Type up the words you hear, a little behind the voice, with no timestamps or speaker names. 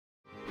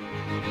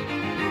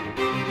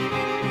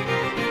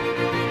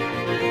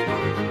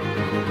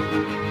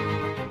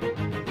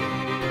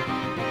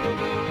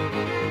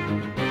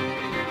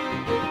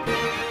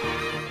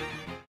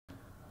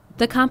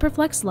The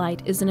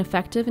CompreFLEX-LITE is an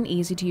effective and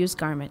easy-to-use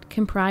garment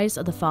comprised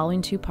of the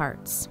following two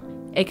parts: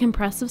 a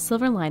compressive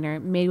silver liner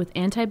made with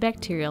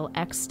antibacterial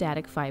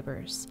X-static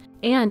fibers,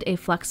 and a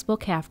flexible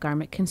calf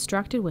garment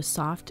constructed with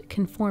soft,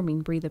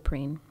 conforming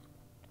breathaprene.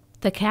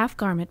 The calf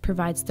garment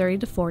provides 30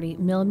 to 40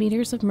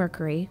 millimeters of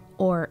mercury,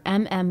 or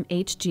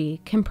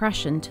mmHg,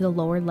 compression to the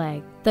lower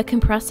leg. The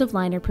compressive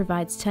liner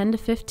provides 10 to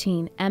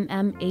 15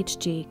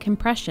 mmHg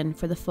compression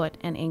for the foot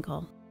and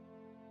ankle.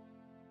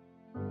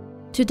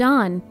 To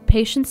don,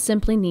 patients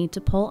simply need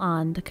to pull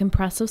on the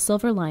compressive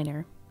silver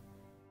liner,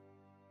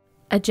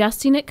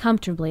 adjusting it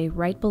comfortably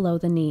right below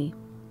the knee.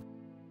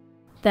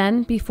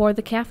 Then, before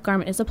the calf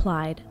garment is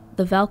applied,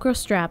 the Velcro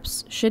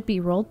straps should be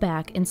rolled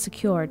back and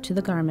secured to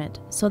the garment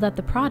so that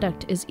the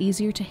product is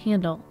easier to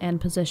handle and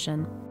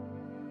position.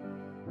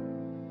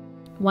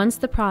 Once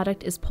the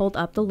product is pulled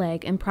up the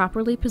leg and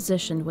properly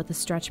positioned with a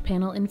stretch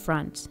panel in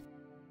front,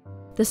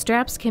 the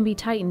straps can be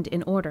tightened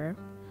in order,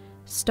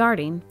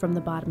 starting from the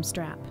bottom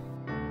strap.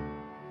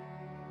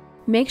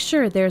 Make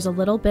sure there's a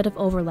little bit of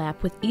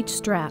overlap with each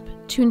strap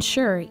to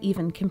ensure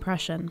even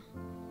compression.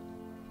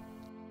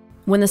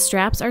 When the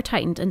straps are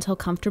tightened until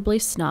comfortably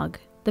snug,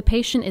 the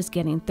patient is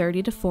getting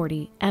 30 to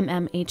 40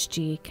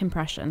 mmHg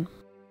compression.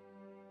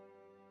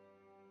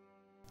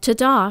 To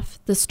doff,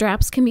 the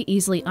straps can be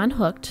easily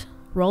unhooked,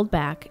 rolled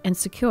back, and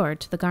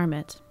secured to the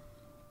garment.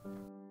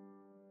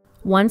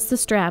 Once the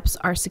straps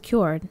are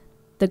secured,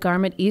 the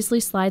garment easily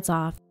slides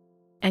off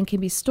and can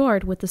be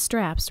stored with the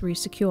straps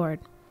resecured.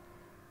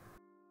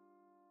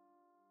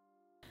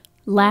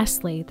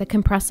 Lastly, the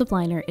compressive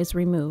liner is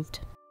removed.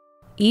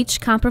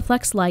 Each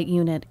CompreFLEX-LITE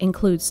unit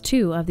includes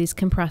 2 of these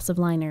compressive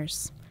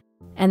liners.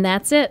 And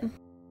that's it.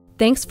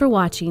 Thanks for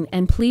watching,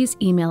 and please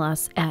email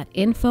us at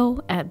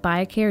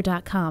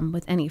info@biacare.com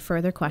with any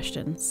further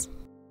questions.